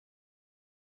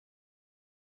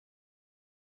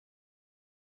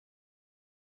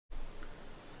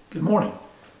Good morning.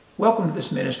 Welcome to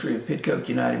this ministry of Pidcoke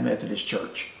United Methodist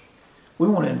Church. We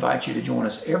want to invite you to join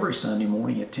us every Sunday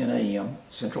morning at 10 a.m.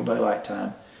 Central Daylight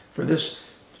Time for this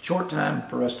short time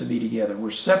for us to be together. We're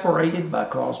separated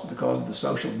because of the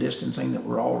social distancing that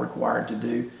we're all required to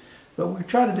do, but we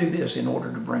try to do this in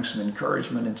order to bring some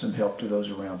encouragement and some help to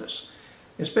those around us,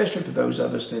 especially for those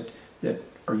of us that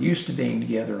are used to being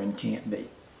together and can't be.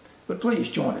 But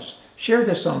please join us. Share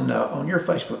this on your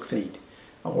Facebook feed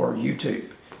or YouTube.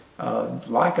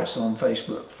 Like us on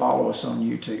Facebook, follow us on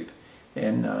YouTube,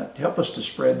 and help us to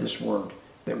spread this word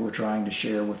that we're trying to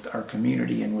share with our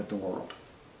community and with the world.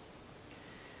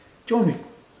 Join me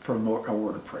for a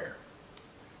word of prayer.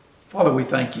 Father, we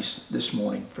thank you this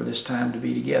morning for this time to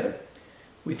be together.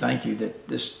 We thank you that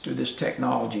through this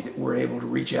technology that we're able to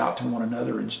reach out to one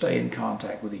another and stay in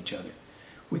contact with each other.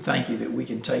 We thank you that we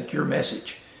can take your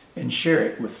message and share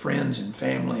it with friends and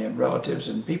family and relatives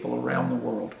and people around the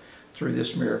world through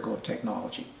this miracle of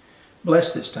technology.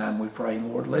 Bless this time, we pray,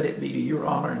 Lord. Let it be to your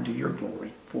honor and to your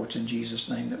glory. For it's in Jesus'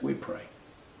 name that we pray.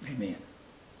 Amen.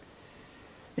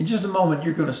 In just a moment,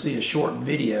 you're going to see a short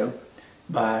video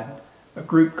by a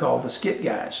group called the Skit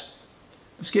Guys.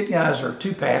 The Skit Guys are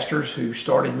two pastors who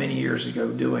started many years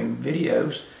ago doing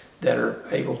videos that are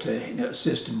able to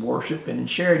assist in worship and in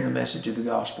sharing the message of the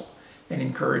gospel and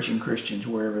encouraging Christians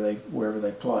wherever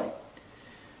they play.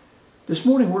 This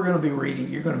morning you're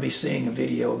going to be seeing a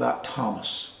video about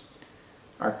Thomas.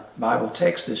 Our Bible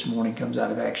text this morning comes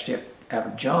out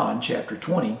of John chapter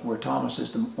 20, where Thomas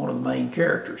is one of the main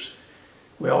characters.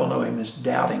 We all know him as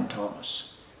Doubting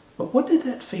Thomas. But what did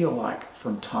that feel like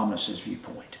from Thomas's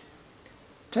viewpoint?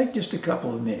 Take just a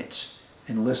couple of minutes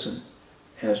and listen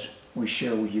as we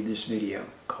share with you this video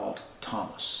called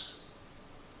Thomas.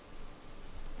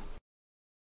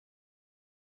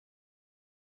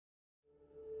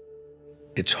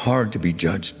 It's hard to be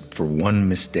judged for one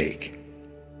mistake,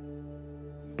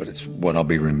 but it's what I'll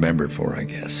be remembered for, I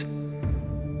guess.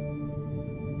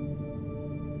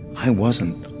 I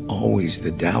wasn't always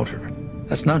the doubter.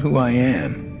 That's not who I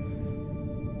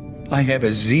am. I have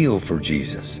a zeal for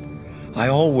Jesus. I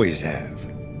always have.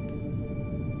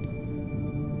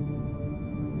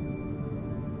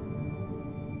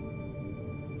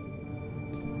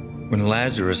 When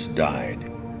Lazarus died,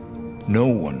 no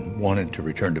one wanted to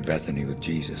return to Bethany with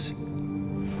Jesus.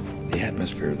 The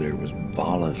atmosphere there was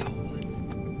volatile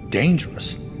and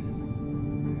dangerous.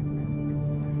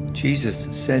 Jesus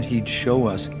said he'd show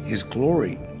us his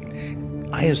glory.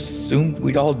 I assumed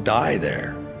we'd all die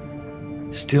there.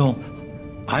 Still,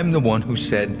 I'm the one who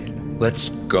said, let's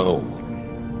go.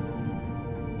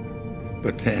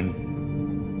 But then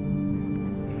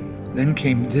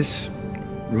came this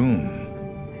room.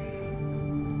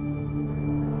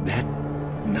 That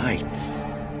night.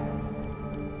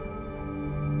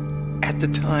 At the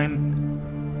time,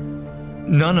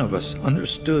 none of us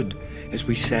understood as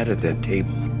we sat at that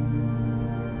table.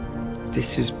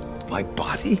 This is my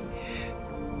body?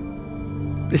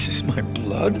 This is my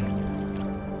blood?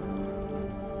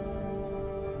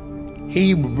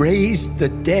 He raised the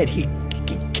dead. He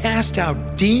cast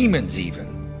out demons even.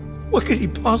 What could he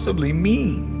possibly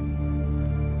mean?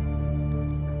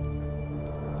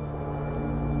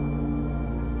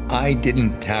 I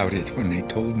didn't doubt it when they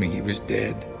told me he was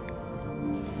dead.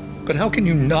 But how can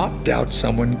you not doubt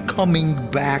someone coming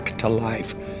back to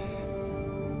life?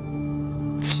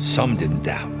 Some didn't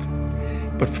doubt.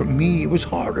 But for me, it was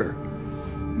harder.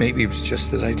 Maybe it was just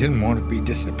that I didn't want to be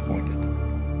disappointed.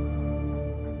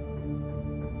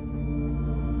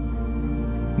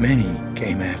 Many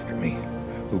came after me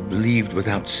who believed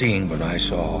without seeing what I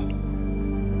saw.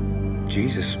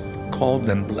 Jesus called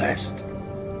them blessed.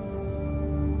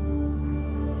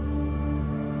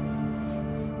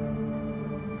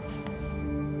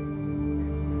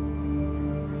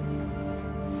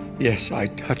 Yes, I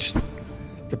touched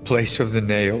the place of the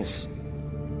nails,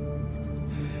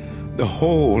 the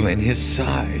hole in his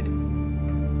side.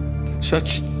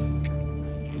 Such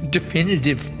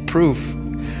definitive proof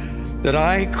that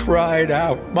I cried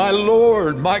out, "My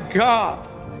Lord, my God!"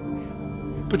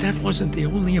 But that wasn't the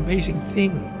only amazing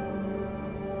thing.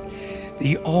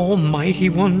 The Almighty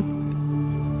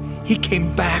One, he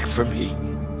came back for me.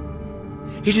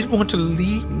 He didn't want to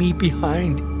leave me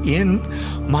behind in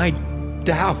my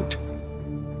doubt.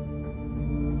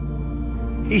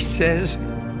 He says,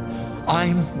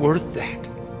 I'm worth that.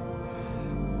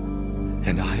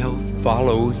 And I'll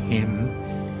follow him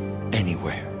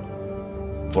anywhere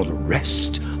for the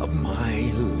rest of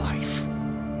my life.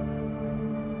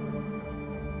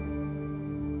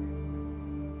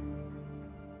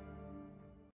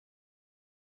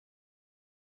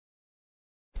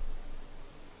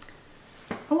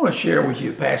 I want to share with you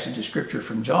a passage of scripture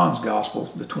from John's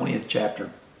Gospel, the 20th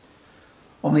chapter.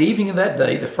 On the evening of that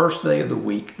day, the first day of the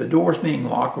week, the doors being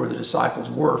locked where the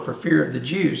disciples were for fear of the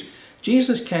Jews,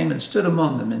 Jesus came and stood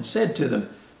among them and said to them,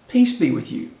 "Peace be with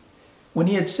you." When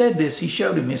he had said this, he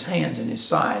showed him his hands and his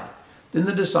side. Then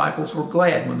the disciples were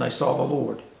glad when they saw the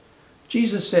Lord.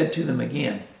 Jesus said to them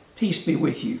again, "Peace be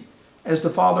with you. As the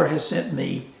Father has sent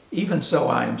me, even so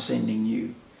I am sending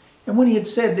you." And when he had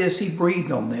said this, he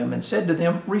breathed on them and said to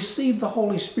them, "Receive the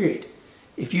Holy Spirit.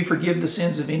 If you forgive the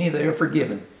sins of any, they are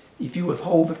forgiven. If you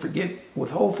withhold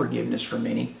forgiveness from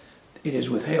any, it is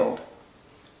withheld."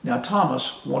 Now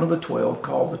Thomas, one of the 12,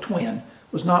 called the twin,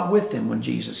 was not with them when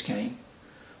Jesus came.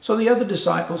 So the other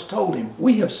disciples told him,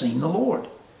 "We have seen the Lord."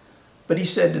 But he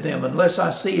said to them, "Unless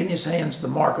I see in his hands the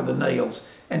mark of the nails,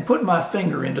 and put my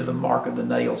finger into the mark of the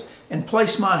nails, and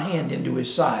place my hand into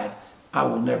his side, I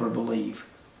will never believe."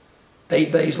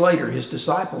 8 days later, his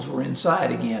disciples were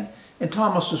inside again, and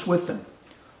Thomas was with them.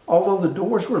 Although the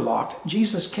doors were locked,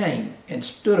 Jesus came and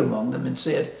stood among them and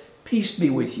said, "Peace be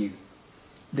with you."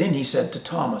 Then he said to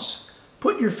Thomas,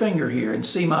 "Put your finger here and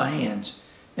see my hands,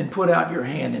 and put out your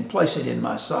hand and place it in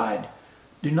my side.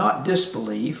 Do not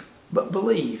disbelieve, but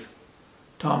believe."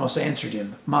 Thomas answered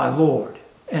him, "My Lord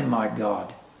and my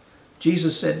God."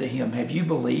 Jesus said to him, "Have you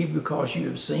believed because you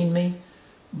have seen me?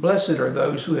 Blessed are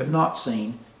those who have not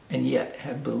seen and yet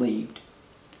have believed."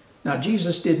 Now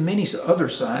Jesus did many other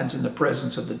signs in the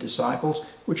presence of the disciples,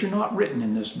 which are not written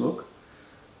in this book.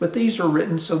 But these are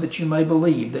written so that you may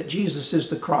believe that Jesus is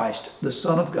the Christ, the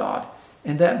Son of God,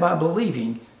 and that by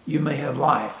believing you may have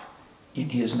life in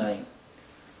his name.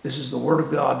 This is the word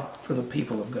of God for the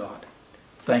people of God.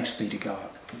 Thanks be to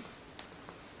God.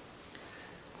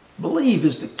 Believe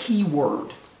is the key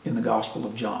word in the Gospel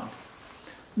of John.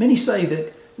 Many say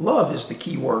that love is the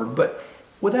key word, but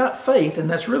without faith, and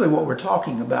that's really what we're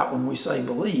talking about when we say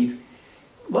believe,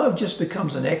 love just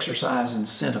becomes an exercise in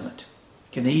sentiment.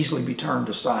 Can easily be turned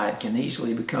aside, can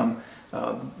easily become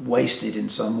wasted in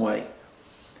some way.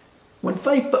 When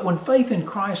faith in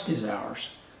Christ is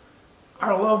ours,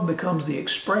 our love becomes the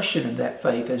expression of that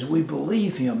faith as we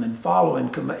believe him and follow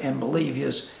and believe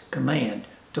his command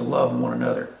to love one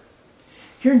another.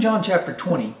 Here in John chapter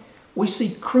 20, we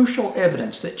see crucial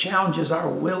evidence that challenges our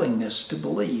willingness to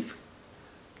believe.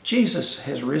 Jesus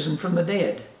has risen from the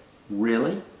dead.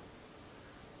 Really?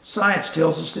 Science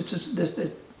tells us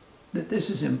that this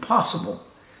is impossible.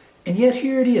 And yet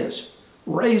here it is,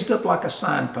 raised up like a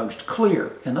signpost,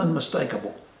 clear and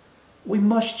unmistakable. We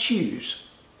must choose.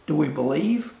 Do we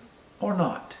believe or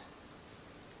not?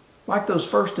 Like those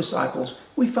first disciples,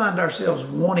 we find ourselves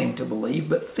wanting to believe,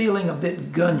 but feeling a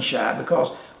bit gun-shy because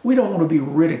we don't want to be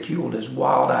ridiculed as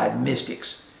wild-eyed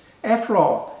mystics. After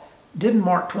all, didn't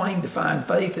Mark Twain define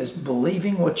faith as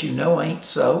believing what you know ain't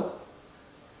so?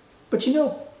 But you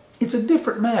know, it's a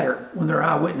different matter when they're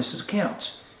eyewitness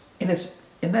accounts. And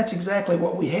that's exactly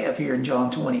what we have here in John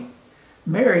 20.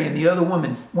 Mary and the other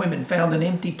women found an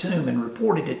empty tomb and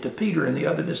reported it to Peter and the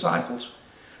other disciples.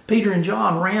 Peter and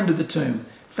John ran to the tomb,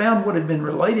 found what had been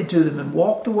related to them, and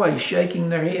walked away shaking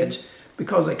their heads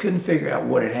because they couldn't figure out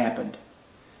what had happened.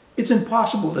 It's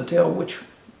impossible to tell which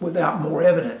without more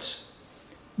evidence.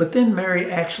 But then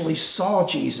Mary actually saw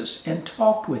Jesus and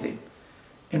talked with him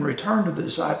and returned to the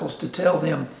disciples to tell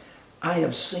them, "I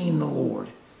have seen the Lord,"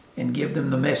 and give them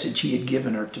the message he had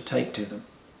given her to take to them.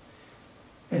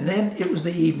 And then it was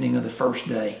the evening of the first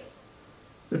day.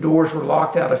 The doors were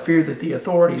locked out of fear that the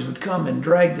authorities would come and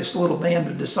drag this little band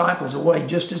of disciples away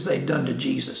just as they'd done to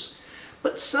Jesus.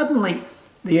 But suddenly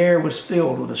the air was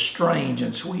filled with a strange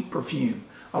and sweet perfume.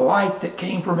 A light that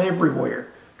came from everywhere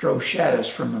drove shadows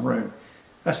from the room.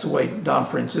 That's the way Don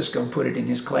Francisco put it in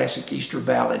his classic Easter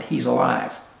ballad, "He's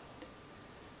Alive."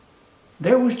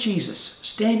 There was Jesus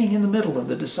standing in the middle of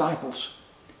the disciples,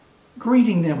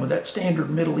 greeting them with that standard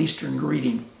Middle Eastern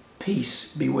greeting, "Peace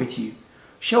be with you,"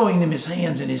 showing them his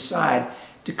hands and his side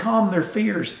to calm their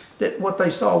fears that what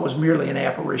they saw was merely an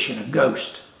apparition, a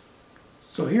ghost.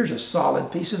 So here's a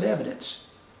solid piece of evidence.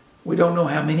 We don't know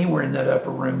how many were in that upper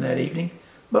room that evening,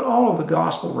 but all of the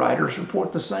gospel writers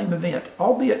report the same event,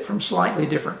 albeit from slightly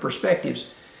different perspectives,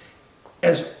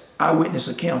 as eyewitness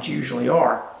accounts usually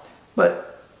are.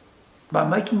 But by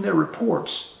making those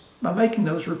reports,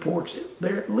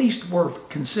 they're at least worth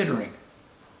considering.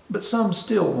 But some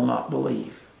still will not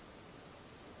believe.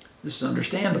 This is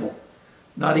understandable.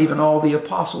 Not even all the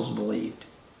apostles believed.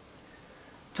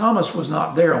 Thomas was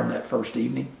not there on that first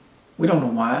evening. We don't know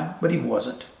why, but he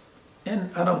wasn't.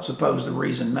 And I don't suppose the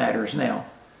reason matters now.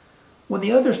 When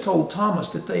the others told Thomas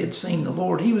that they had seen the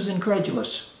Lord, he was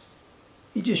incredulous.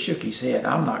 He just shook his head.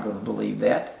 "I'm not going to believe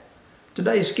that."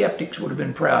 Today's skeptics would have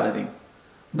been proud of him.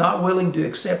 Not willing to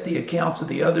accept the accounts of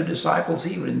the other disciples,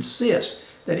 he would insist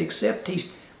that except he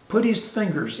put his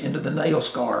fingers into the nail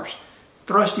scars,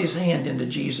 thrust his hand into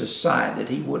Jesus' side, that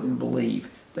he wouldn't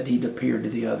believe that he'd appeared to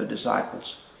the other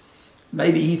disciples.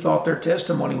 Maybe he thought their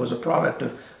testimony was a product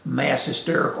of mass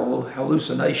hysterical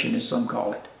hallucination, as some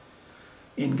call it.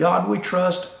 In God we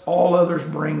trust, all others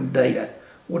bring data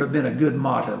would have been a good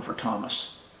motto for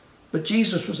Thomas. But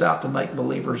Jesus was out to make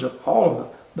believers of all of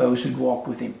those who'd walked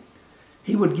with him.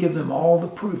 He would give them all the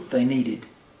proof they needed.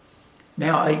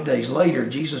 Now, 8 days later,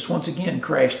 Jesus once again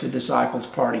crashed the disciples'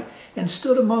 party and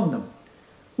stood among them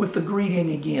with the greeting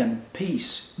again,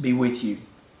 "Peace be with you."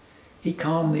 He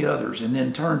calmed the others and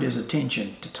then turned his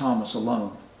attention to Thomas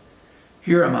alone.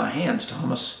 "Here are my hands,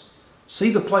 Thomas.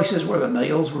 See the places where the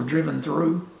nails were driven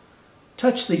through?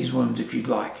 Touch these wounds if you'd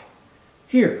like.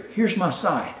 Here's my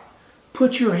side.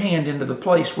 Put your hand into the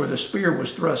place where the spear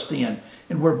was thrust in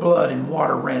and where blood and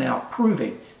water ran out,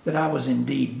 proving that I was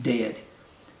indeed dead.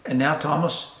 And now,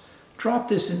 Thomas, drop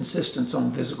this insistence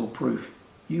on physical proof.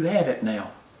 You have it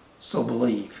now, so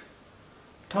believe."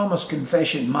 Thomas'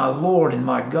 confession, "My Lord and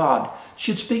my God,"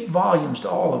 should speak volumes to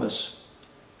all of us.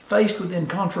 Faced with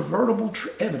incontrovertible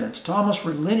evidence, Thomas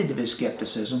relented of his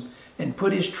skepticism and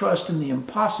put his trust in the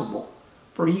impossible,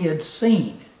 for he had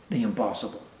seen the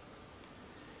impossible.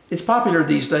 It's popular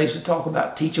these days to talk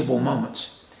about teachable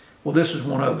moments. Well, this is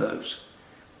one of those.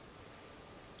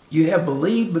 "You have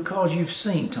believed because you've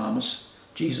seen, Thomas,"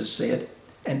 Jesus said.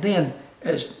 And then,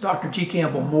 as Dr. G.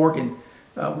 Campbell Morgan,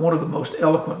 one of the most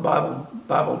eloquent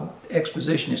Bible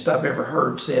expositionists I've ever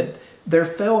heard, said, "There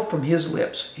fell from his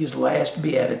lips his last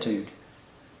beatitude."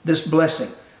 This blessing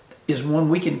is one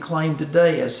we can claim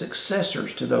today as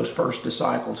successors to those first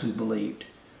disciples who believed.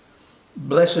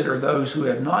 "Blessed are those who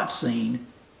have not seen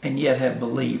and yet have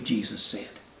believed," Jesus said.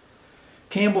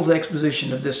 Campbell's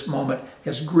exposition of this moment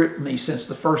has gripped me since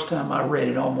the first time I read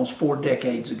it almost 4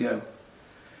 decades ago.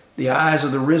 The eyes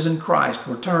of the risen Christ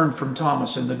were turned from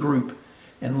Thomas and the group,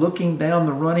 and looking down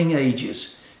the running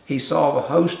ages, he saw the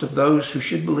host of those who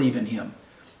should believe in him,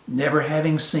 never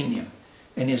having seen him,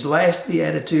 and his last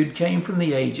beatitude came from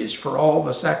the ages for all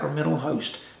the sacramental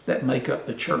host that make up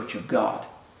the church of God.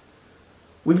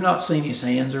 We've not seen his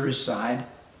hands or his side.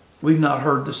 We've not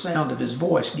heard the sound of his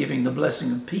voice giving the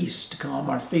blessing of peace to calm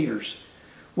our fears.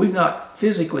 We've not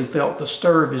physically felt the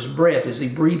stir of his breath as he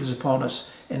breathes upon us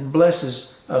and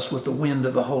blesses us with the wind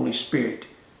of the Holy Spirit.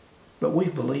 But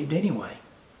we've believed anyway.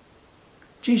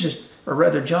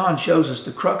 John shows us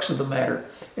the crux of the matter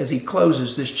as he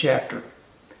closes this chapter.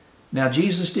 "Now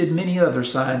Jesus did many other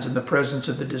signs in the presence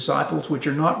of the disciples, which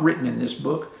are not written in this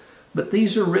book, but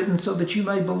these are written so that you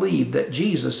may believe that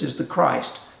Jesus is the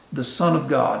Christ, the Son of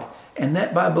God, and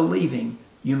that by believing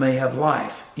you may have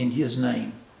life in his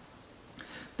name."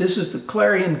 This is the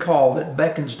clarion call that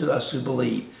beckons to us who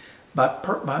believe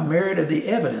by merit of the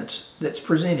evidence that's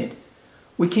presented.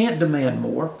 We can't demand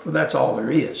more, for that's all there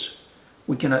is.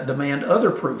 We cannot demand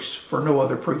other proofs, for no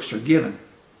other proofs are given.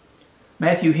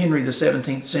 Matthew Henry, the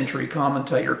 17th century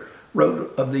commentator,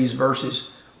 wrote of these verses,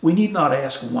 "We need not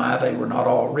ask why they were not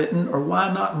all written, or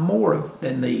why not more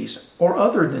than these, or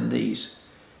other than these.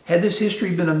 Had this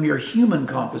history been a mere human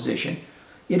composition,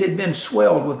 it had been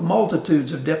swelled with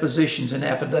multitudes of depositions and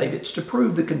affidavits to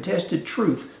prove the contested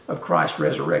truth of Christ's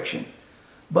resurrection.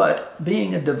 But,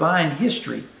 being a divine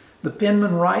history, the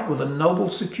penmen write with a noble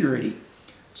security,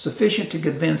 sufficient to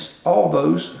convince all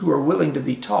those who are willing to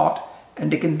be taught, and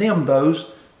to condemn those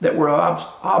that were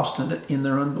obstinate in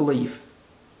their unbelief.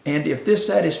 And if this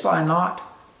satisfy not,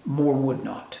 more would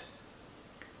not."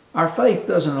 Our faith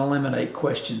doesn't eliminate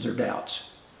questions or doubts.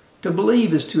 To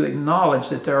believe is to acknowledge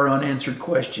that there are unanswered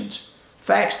questions,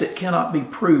 facts that cannot be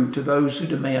proved to those who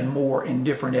demand more and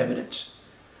different evidence.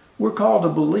 We're called to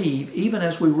believe even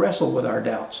as we wrestle with our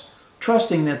doubts,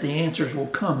 trusting that the answers will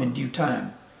come in due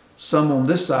time, some on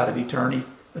this side of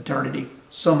eternity,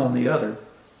 some on the other.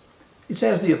 It's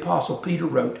as the Apostle Peter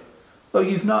wrote, "Though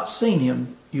you've not seen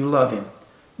him, you love him.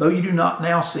 Though you do not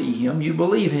now see him, you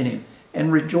believe in him,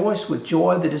 and rejoice with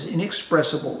joy that is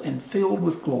inexpressible and filled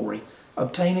with glory,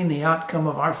 obtaining the outcome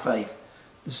of our faith,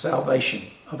 the salvation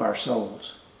of our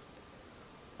souls."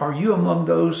 Are you among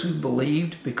those who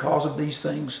believed because of these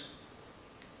things?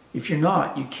 If you're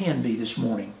not, you can be this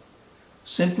morning.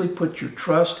 Simply put your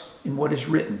trust in what is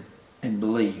written and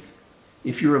believe.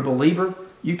 If you're a believer,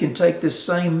 you can take this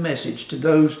same message to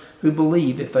those who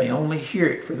believe if they only hear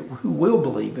it, who will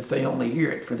believe if they only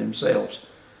hear it for themselves,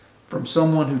 from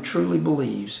someone who truly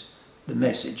believes the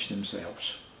message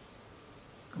themselves.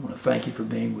 I want to thank you for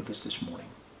being with us this morning.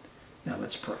 Now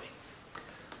let's pray.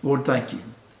 Lord, thank you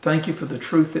Thank you for the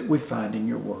truth that we find in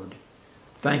your word.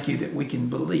 Thank you that we can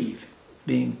believe,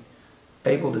 being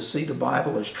able to see the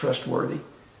Bible as trustworthy,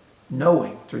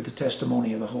 knowing through the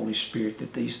testimony of the Holy Spirit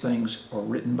that these things are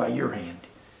written by your hand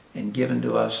and given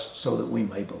to us so that we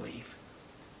may believe.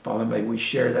 Father, may we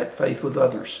share that faith with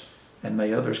others, and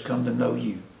may others come to know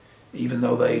you, even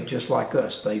though they, just like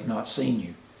us, they've not seen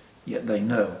you, yet they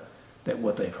know that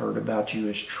what they've heard about you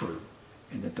is true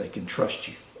and that they can trust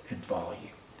you and follow you.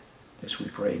 This we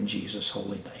pray in Jesus'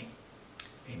 holy name.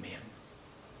 Amen.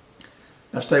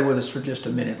 Now stay with us for just a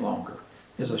minute longer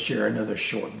as I share another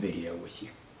short video with you.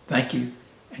 Thank you,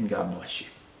 and God bless you.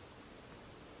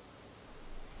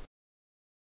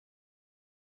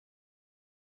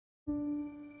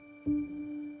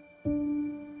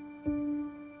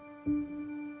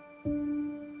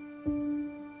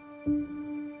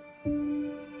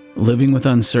 Living with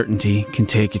uncertainty can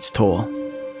take its toll.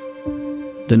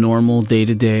 The normal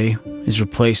day-to-day is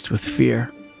replaced with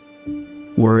fear,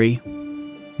 worry,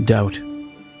 doubt.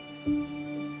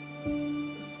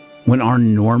 When our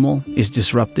normal is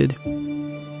disrupted,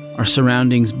 our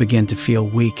surroundings begin to feel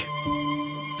weak.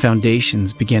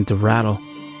 Foundations begin to rattle.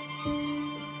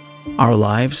 Our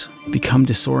lives become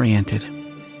disoriented.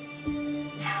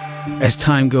 As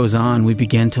time goes on, we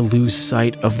begin to lose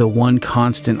sight of the one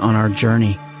constant on our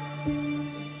journey: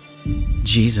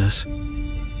 Jesus.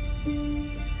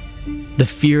 The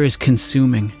fear is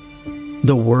consuming,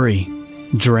 the worry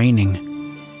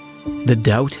draining, the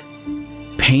doubt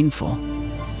painful.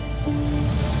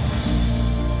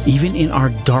 Even in our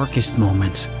darkest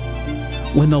moments,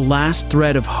 when the last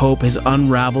thread of hope has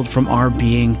unraveled from our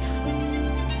being,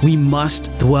 we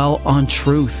must dwell on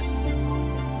truth.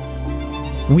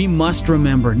 We must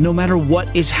remember, no matter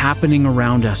what is happening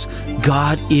around us,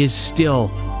 God is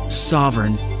still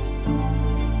sovereign.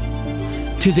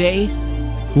 Today,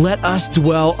 let us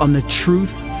dwell on the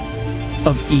truth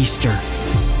of Easter.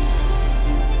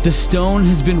 The stone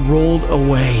has been rolled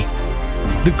away.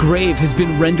 The grave has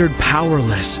been rendered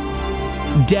powerless.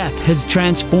 Death has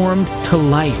transformed to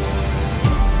life.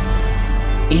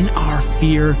 In our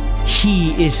fear,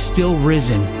 He is still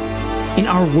risen. In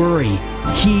our worry,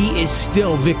 He is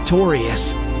still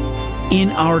victorious. In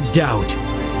our doubt,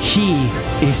 He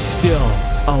is still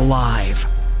alive.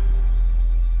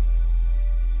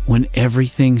 When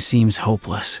everything seems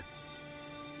hopeless,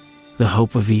 the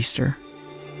hope of Easter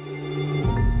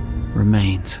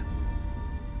remains.